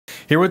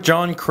Here with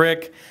John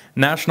Kryk,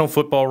 national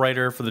football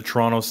writer for the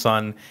Toronto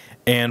Sun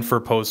and for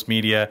Post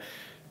Media.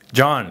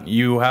 John,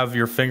 you have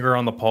your finger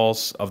on the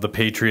pulse of the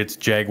Patriots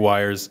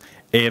Jaguars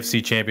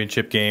AFC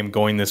Championship game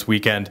going this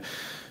weekend.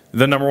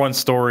 The number one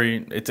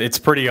story, it's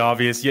pretty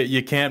obvious.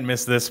 You can't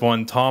miss this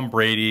one. Tom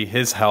Brady,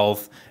 his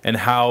health, and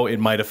how it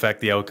might affect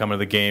the outcome of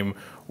the game.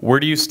 Where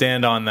do you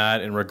stand on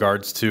that in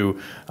regards to,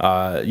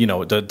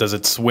 does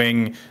it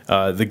swing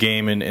the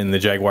game in the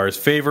Jaguars'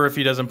 favor if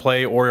he doesn't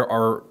play,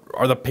 or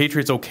are the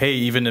Patriots okay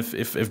even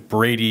if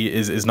Brady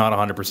is not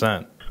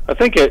 100%? I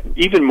think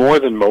even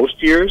more than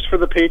most years for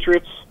the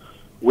Patriots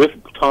with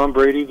Tom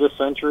Brady this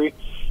century,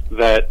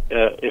 that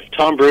if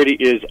Tom Brady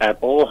is at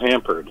all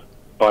hampered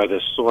by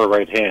this sore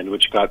right hand,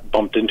 which got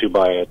bumped into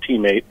by a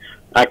teammate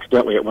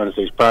accidentally at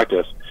Wednesday's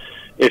practice,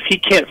 if he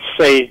can't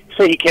say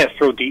he can't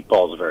throw deep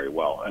balls very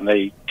well, and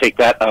they take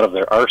that out of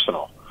their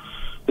arsenal,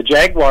 the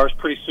Jaguars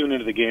pretty soon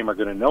into the game are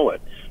going to know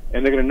it.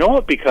 And they're going to know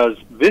it because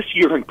this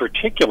year in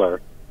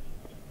particular,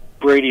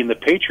 Brady and the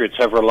Patriots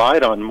have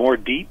relied on more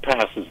deep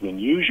passes than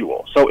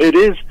usual. So it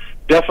is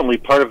definitely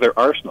part of their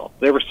arsenal.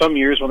 There were some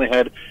years when they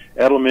had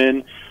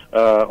Edelman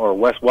or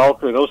Wes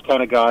Welker, those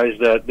kind of guys,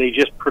 that they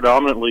just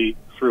predominantly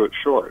threw it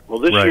short. Well,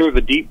 this year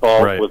the deep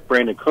ball with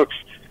Brandon Cooks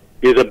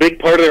is a big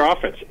part of their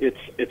offense.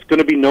 It's going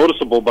to be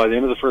noticeable by the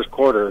end of the first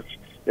quarter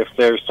if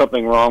there's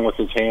something wrong with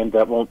his hand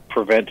that won't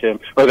prevent him,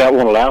 or that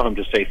won't allow him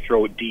to, say,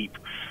 throw it deep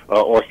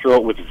or throw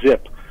it with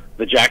zip.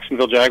 The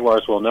Jacksonville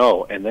Jaguars will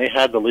know, and they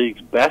had the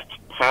league's best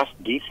pass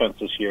defense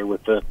this year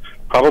with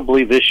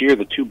probably this year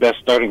the two best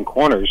starting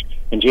corners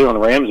in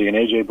Jalen Ramsey and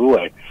A.J.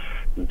 Boulay.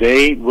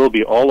 They will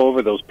be all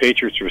over those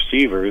Patriots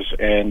receivers,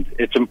 and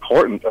it's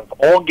important. Of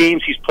all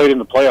games he's played in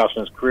the playoffs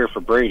in his career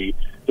for Brady,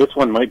 this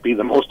one might be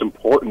the most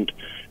important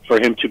for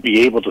him to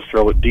be able to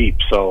throw it deep.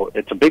 So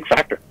it's a big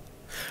factor.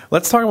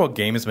 Let's talk about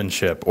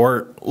gamesmanship,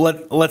 or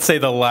let's say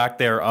the lack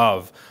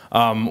thereof.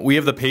 We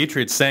have the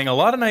Patriots saying a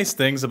lot of nice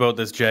things about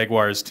this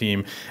Jaguars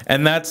team,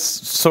 and that's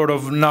sort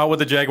of not what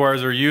the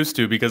Jaguars are used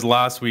to, because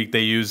last week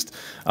they used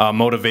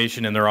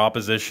motivation in their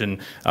opposition,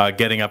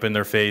 getting up in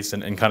their face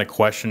and kind of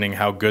questioning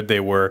how good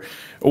they were.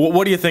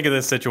 What do you think of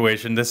this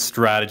situation, this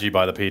strategy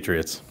by the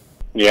Patriots?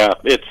 Yeah,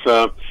 this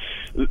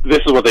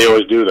is what they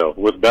always do, though.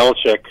 With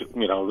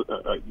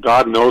Belichick,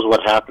 God knows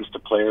what happens to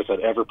players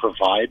that ever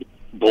provide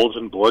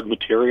bulletin board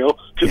material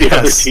to the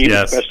other team,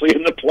 especially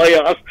in the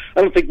playoffs.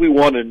 I don't think we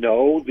want to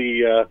know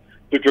the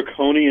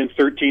draconian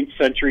 13th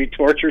century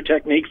torture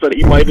techniques that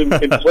he might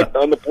inflict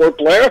on the poor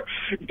player.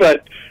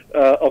 But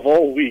of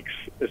all weeks,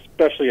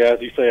 especially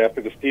as you say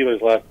after the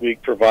Steelers last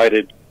week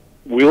provided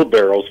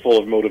wheelbarrows full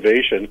of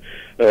motivation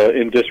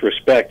in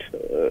disrespect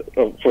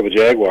for the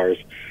Jaguars,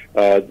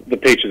 the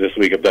Patriots this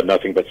week have done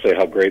nothing but say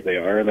how great they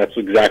are, and that's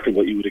exactly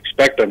what you would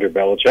expect under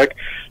Belichick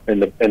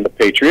and the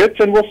Patriots.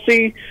 And we'll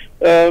see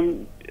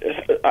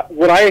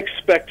what I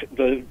expect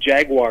the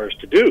Jaguars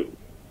to do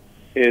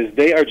is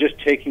they are just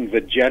taking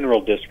the general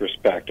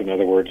disrespect. In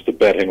other words, the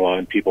betting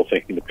line, people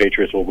thinking the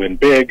Patriots will win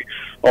big.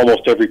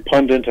 Almost every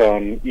pundit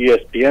on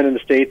ESPN in the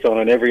States,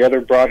 on every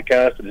other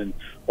broadcast, and in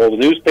all the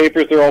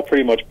newspapers, they're all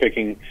pretty much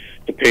picking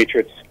the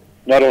Patriots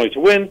not only to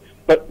win,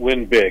 but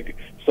win big.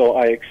 So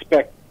I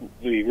expect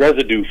the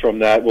residue from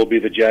that will be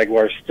the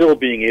Jaguars still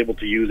being able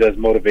to use as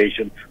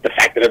motivation the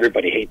fact that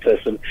everybody hates us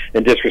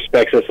and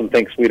disrespects us and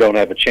thinks we don't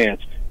have a chance.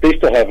 They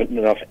still have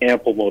enough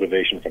ample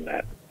motivation from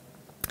that.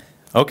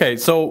 Okay,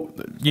 so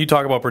you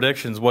talk about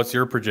predictions. What's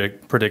your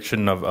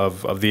prediction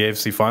of the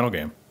AFC final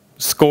game?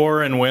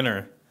 Score and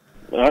winner.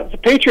 The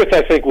Patriots,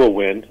 I think, will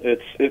win.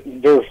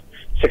 Their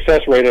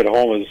success rate at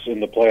home is in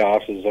the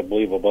playoffs is, I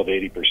believe, above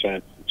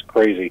 80%. It's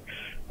crazy.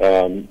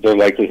 Their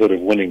likelihood of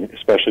winning,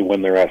 especially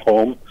when they're at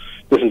home.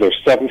 This is their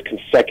 7th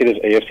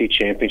consecutive AFC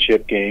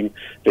Championship game.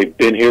 They've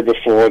been here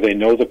before. They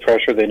know the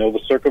pressure. They know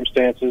the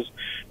circumstances.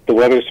 The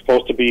weather's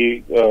supposed to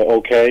be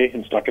okay.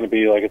 It's not going to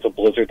be like it's a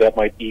blizzard that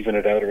might even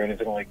it out or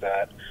anything like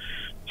that.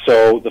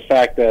 So the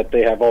fact that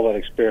they have all that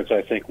experience,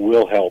 I think,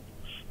 will help.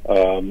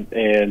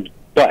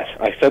 But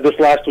I said this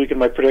last week in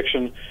my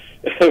prediction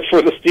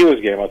for the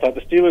Steelers game. I thought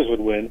the Steelers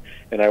would win,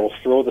 and I will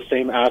throw the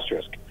same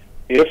asterisk.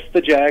 If the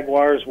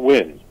Jaguars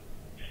win,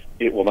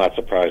 it will not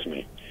surprise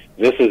me.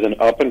 This is an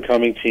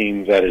up-and-coming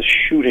team that is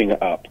shooting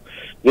up.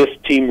 This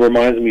team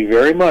reminds me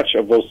very much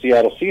of those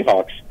Seattle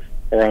Seahawks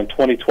around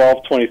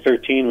 2012,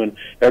 2013, when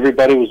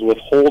everybody was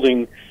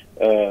withholding,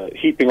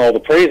 heaping all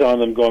the praise on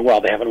them, going, well,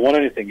 they haven't won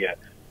anything yet.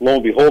 Lo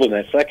and behold, in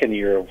that second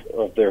year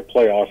of their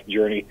playoff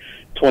journey,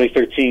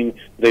 2013,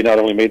 they not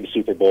only made the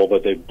Super Bowl,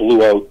 but they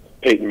blew out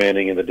Peyton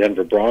Manning and the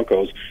Denver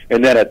Broncos.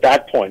 And then at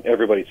that point,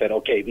 everybody said,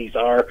 okay, these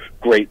are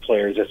great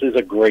players. This is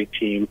a great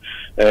team.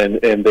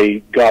 And they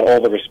got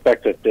all the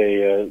respect that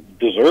they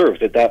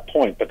deserved at that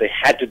point, but they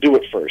had to do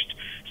it first.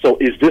 So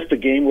is this the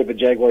game where the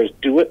Jaguars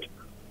do it?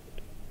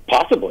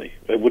 Possibly.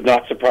 It would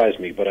not surprise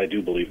me, but I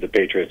do believe the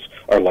Patriots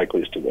are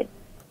likeliest to win.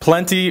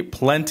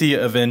 Plenty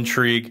of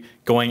intrigue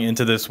going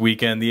into this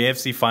weekend. The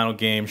AFC final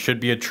game should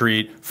be a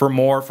treat. For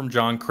more from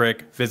John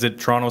Kryk, visit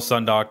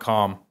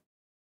TorontoSun.com.